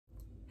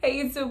Hey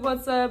YouTube,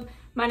 what's up?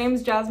 My name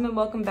is Jasmine.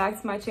 Welcome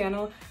back to my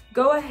channel.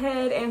 Go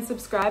ahead and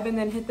subscribe and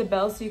then hit the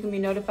bell so you can be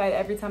notified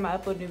every time I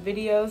upload new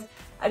videos.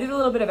 I do a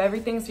little bit of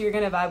everything, so you're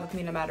gonna vibe with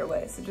me no matter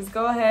what. So just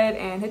go ahead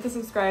and hit the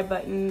subscribe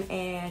button,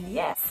 and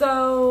yeah.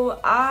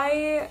 So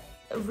I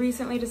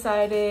recently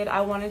decided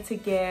I wanted to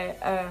get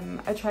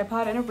a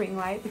tripod and a ring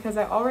light because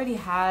I already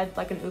had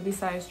like an UBeez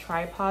sized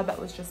tripod that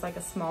was just like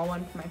a small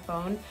one for my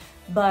phone,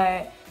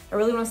 but I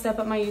really want to step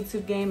up my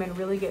YouTube game and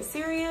really get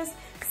serious.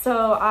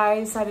 So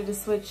I decided to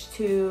switch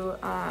to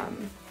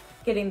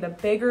getting the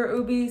bigger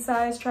UBeez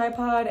size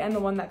tripod and the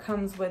one that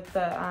comes with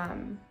the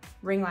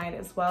ring light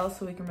as well,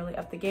 so we can really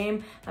up the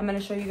game. I'm going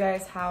to show you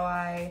guys how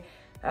I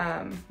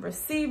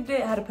received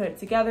it, how to put it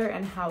together,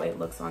 and how it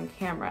looks on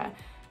camera.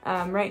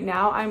 Right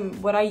now,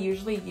 what I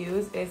usually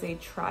use is a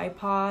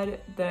tripod,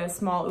 the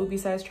small UBeez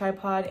size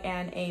tripod,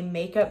 and a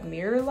makeup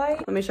mirror light.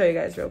 Let me show you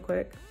guys real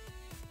quick.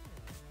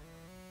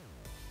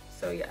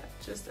 So yeah,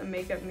 just a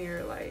makeup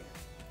mirror light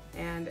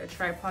and a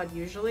tripod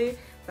usually,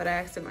 but I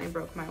accidentally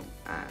broke my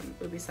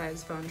UBeez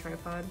size phone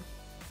tripod.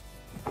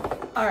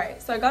 All right,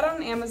 so I got it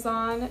on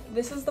Amazon.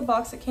 This is the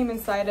box it came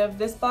inside of.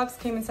 This box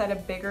came inside a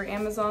bigger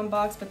Amazon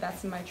box, but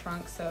that's in my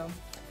trunk, so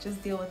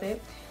just deal with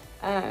it.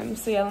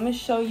 So yeah, let me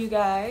show you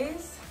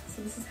guys.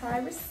 So this is how I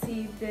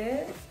received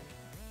it.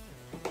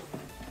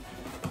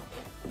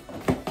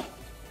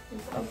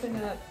 Just open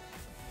up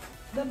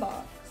the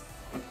box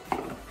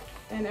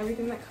and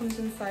everything that comes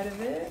inside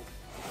of it.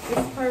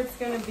 This part's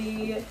gonna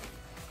be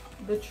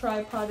the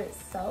tripod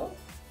itself.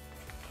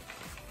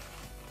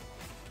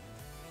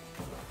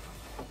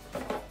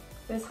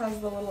 This has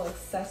the little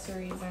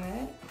accessories in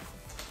it.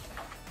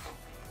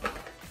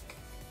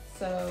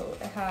 So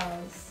it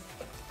has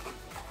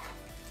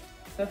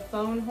the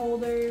phone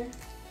holder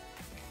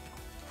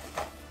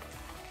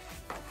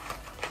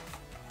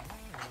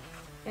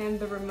and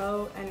the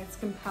remote, and it's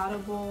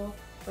compatible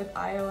with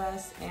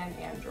iOS and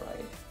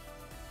Android.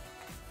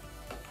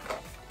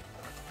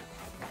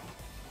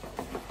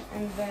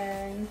 And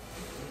then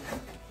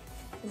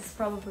this is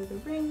probably the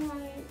ring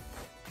light.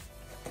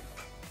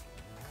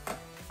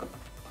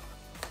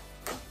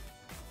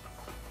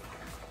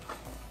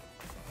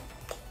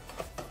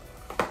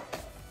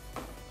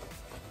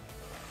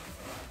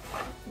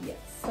 Yes,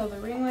 so the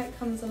ring light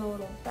comes in a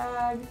little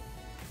bag.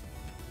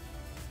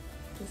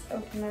 Just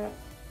open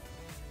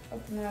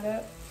that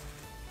up,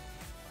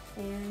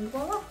 and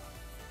voila,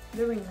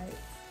 the ring light.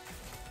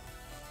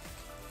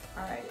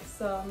 All right,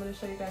 so I'm gonna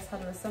show you guys how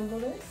to assemble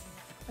this.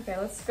 Okay,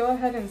 let's go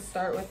ahead and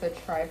start with the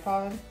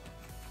tripod.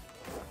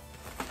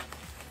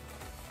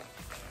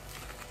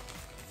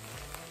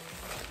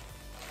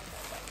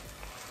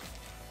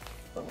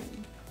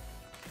 Boom.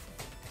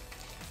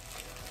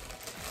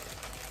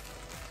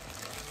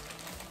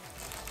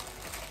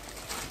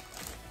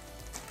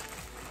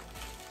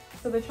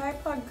 So the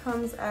tripod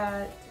comes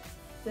at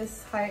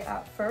this height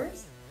at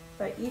first,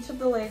 but each of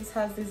the legs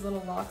has these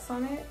little locks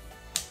on it.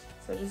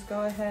 So just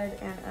go ahead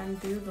and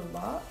undo the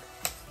lock,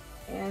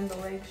 and the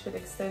leg should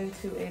extend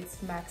to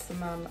its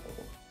maximum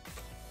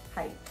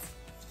height.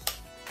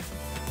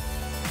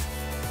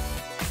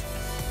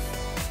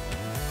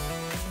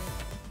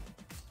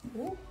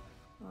 Ooh,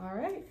 all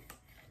right.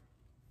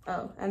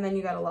 Oh, and then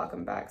you gotta lock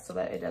them back so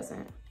that it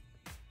doesn't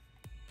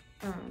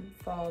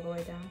fall all the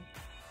way down.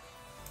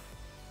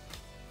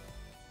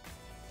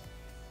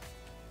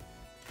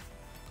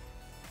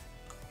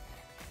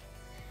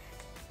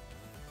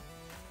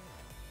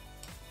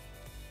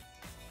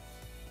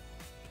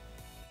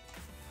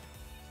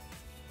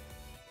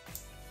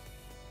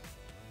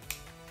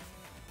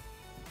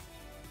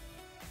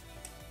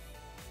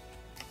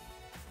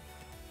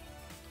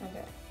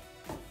 Okay,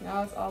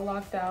 now it's all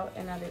locked out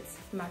and at its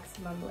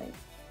maximum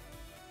length.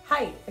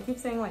 Height, I keep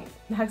saying length,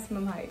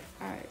 maximum height.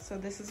 All right, so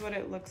this is what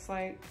it looks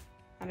like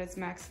at its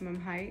maximum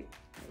height.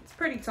 It's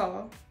pretty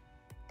tall,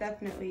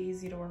 definitely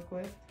easy to work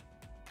with.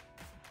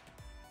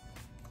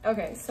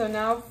 Okay, so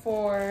now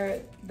for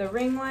the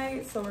ring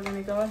light. So we're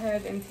gonna go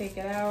ahead and take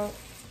it out.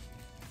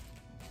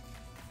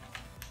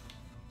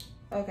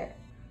 Okay,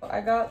 I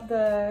got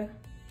the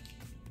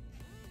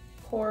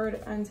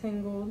cord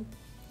untangled.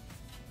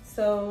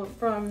 So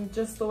from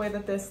just the way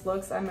that this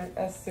looks, I'm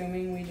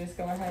assuming we just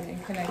go ahead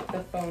and connect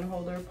the phone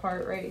holder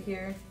part right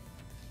here.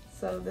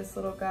 So this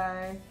little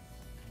guy.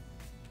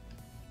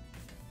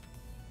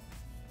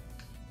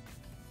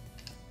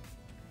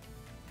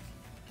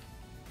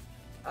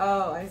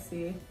 Oh, I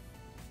see. You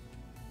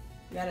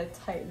gotta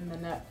tighten the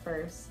nut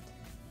first,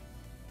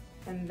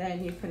 and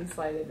then you can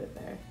slide it in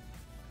there.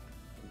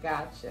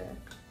 Gotcha.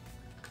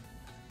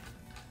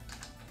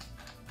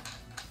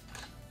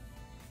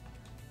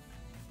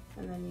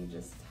 And then you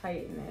just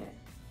tighten it.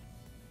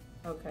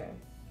 Okay.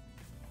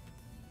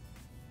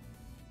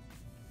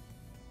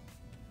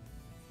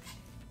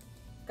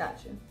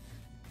 Gotcha.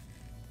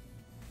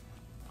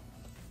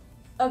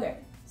 Okay,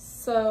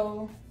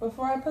 so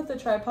before I put the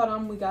tripod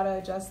on, we gotta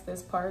adjust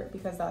this part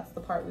because that's the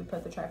part we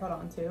put the tripod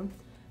onto.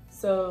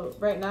 So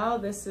right now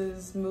this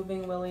is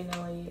moving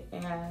willy-nilly,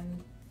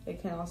 and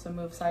it can also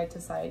move side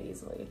to side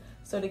easily.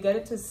 So to get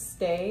it to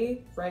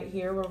stay right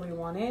here where we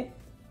want it,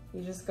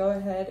 you just go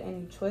ahead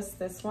and you twist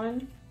this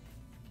one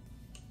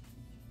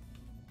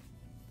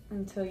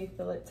until you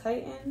feel it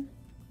tighten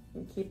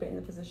and keep it in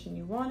the position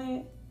you want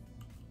it.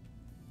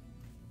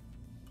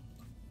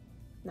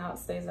 Now it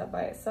stays up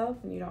by itself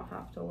and you don't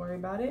have to worry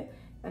about it.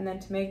 And then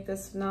to make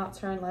this knot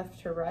turn left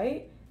to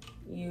right,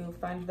 you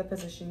find the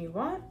position you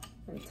want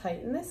and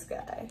tighten this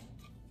guy.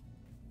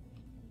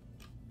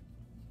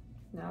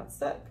 Now it's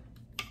stuck.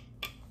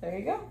 There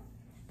you go.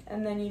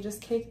 And then you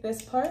just take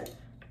this part,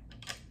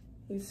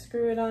 you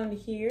screw it on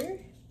here.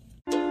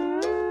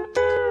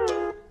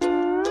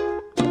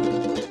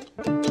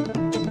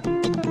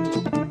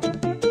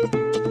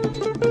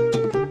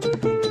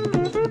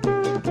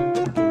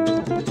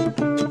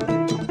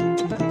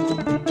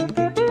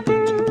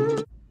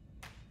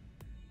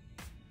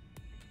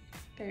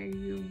 There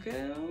you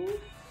go.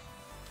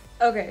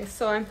 Okay,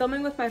 so I'm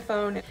filming with my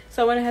phone.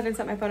 So I went ahead and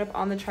set my phone up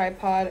on the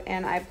tripod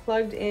and I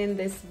plugged in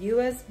this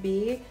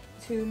USB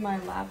to my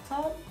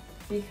laptop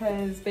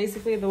because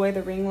basically the way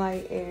the ring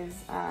light is,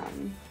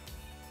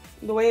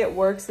 the way it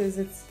works is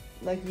it's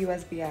like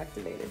USB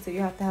activated. So you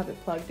have to have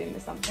it plugged into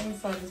something.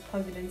 So I just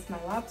plugged it into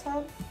my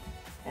laptop.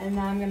 And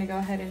now I'm gonna go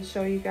ahead and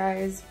show you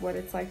guys what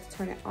it's like to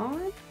turn it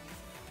on.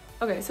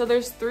 Okay, so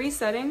there's 3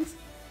 settings.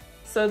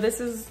 So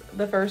this is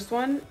the first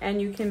one,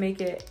 and you can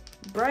make it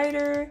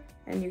brighter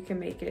and you can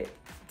make it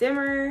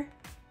dimmer.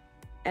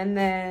 And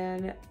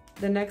then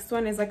the next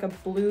one is like a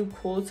blue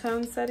cool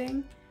tone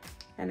setting.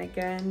 And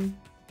again,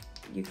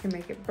 you can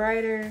make it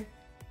brighter,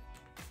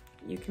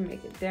 you can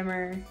make it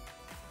dimmer.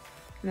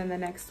 And then the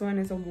next one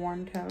is a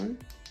warm tone,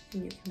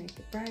 and you can make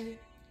it brighter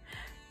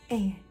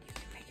and you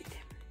can make it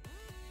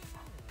dimmer.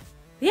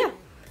 Yeah.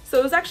 So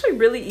it was actually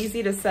really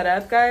easy to set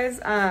up, guys.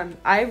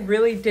 I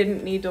really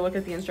didn't need to look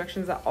at the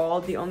instructions at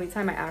all. The only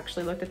time I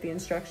actually looked at the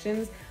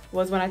instructions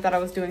was when I thought I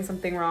was doing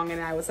something wrong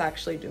and I was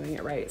actually doing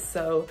it right.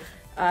 So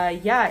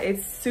yeah,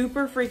 it's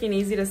super freaking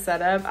easy to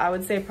set up. I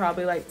would say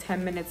probably like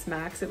 10 minutes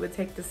max it would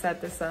take to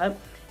set this up.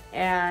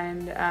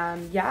 And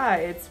yeah,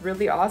 it's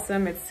really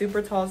awesome. It's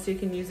super tall, so you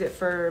can use it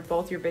for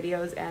both your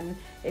videos, and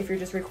if you're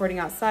just recording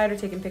outside or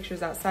taking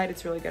pictures outside,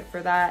 it's really good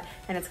for that.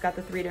 And it's got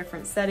the 3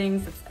 different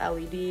settings. It's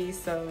LED,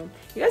 so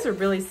you guys are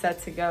really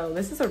set to go.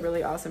 This is a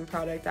really awesome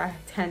product. I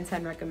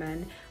 10/10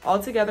 recommend.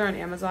 Altogether on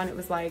Amazon, it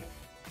was like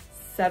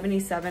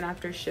 $77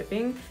 after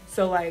shipping.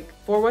 So like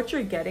for what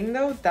you're getting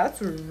though, that's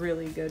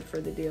really good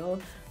for the deal.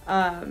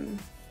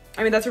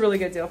 I mean, that's a really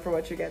good deal for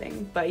what you're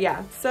getting. But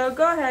yeah, so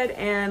go ahead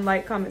and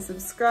like, comment,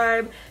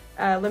 subscribe.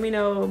 Let me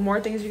know more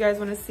things you guys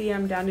want to see.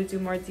 I'm down to do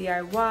more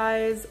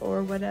DIYs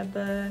or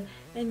whatever.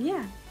 And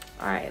yeah,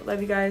 all right,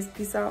 love you guys.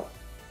 Peace out.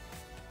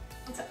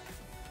 What's up?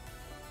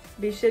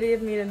 Be shitty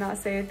of me to not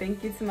say a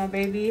thank you to my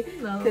baby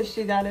because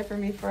she got it for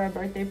me for a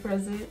birthday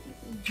present.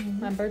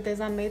 My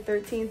birthday's on May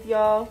 13th,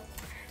 y'all.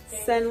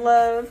 Send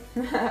love.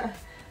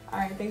 All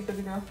right, thanks,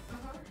 baby girl.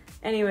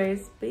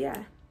 Anyways, but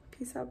yeah,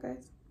 peace out,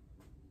 guys.